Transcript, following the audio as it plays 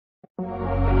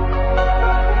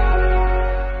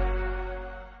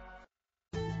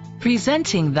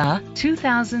Presenting the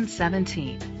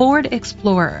 2017 Ford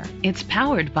Explorer. It's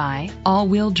powered by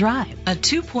all-wheel drive, a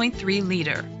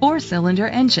 2.3-liter four-cylinder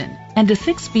engine, and a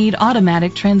 6-speed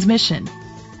automatic transmission.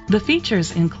 The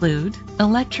features include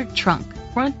electric trunk,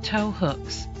 front tow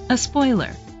hooks, a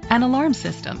spoiler, an alarm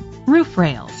system, roof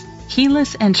rails,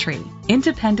 keyless entry,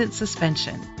 independent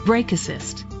suspension, brake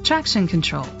assist, traction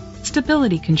control,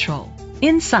 stability control.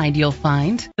 Inside you'll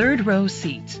find third-row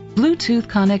seats, Bluetooth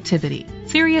connectivity,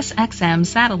 Sirius XM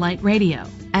satellite radio,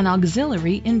 an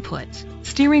auxiliary input,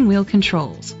 steering wheel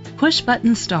controls,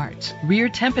 push-button start, rear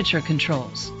temperature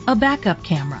controls, a backup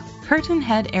camera, curtain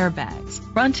head airbags,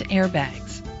 front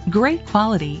airbags. Great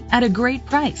quality at a great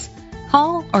price.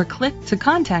 Call or click to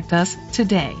contact us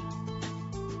today.